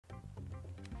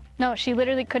No, she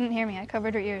literally couldn't hear me. I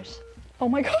covered her ears. Oh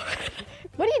my God.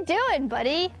 What are you doing,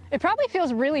 buddy? It probably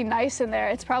feels really nice in there.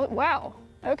 It's probably, wow.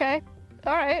 Okay.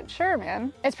 All right, sure,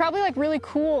 man. It's probably like really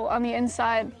cool on the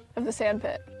inside of the sand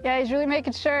pit. Yeah, he's really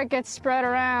making sure it gets spread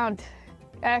around.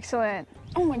 Excellent.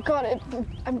 Oh my God,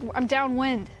 I'm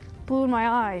downwind. Blew in my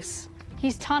eyes.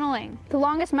 He's tunneling. The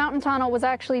longest mountain tunnel was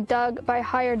actually dug by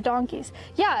hired donkeys.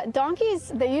 Yeah, donkeys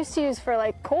they used to use for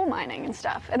like coal mining and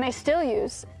stuff, and they still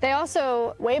use. They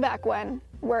also, way back when,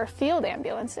 were field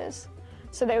ambulances.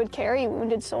 So they would carry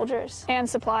wounded soldiers and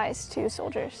supplies to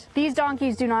soldiers. These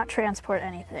donkeys do not transport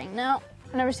anything. No,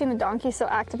 I've never seen a donkey so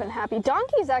active and happy.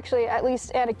 Donkeys actually, at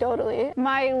least anecdotally,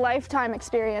 my lifetime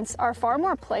experience, are far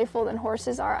more playful than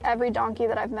horses are. Every donkey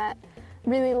that I've met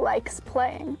really likes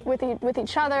playing with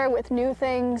each other, with new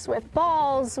things, with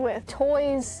balls, with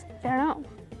toys. I don't know,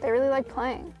 they really like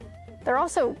playing. They're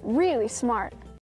also really smart.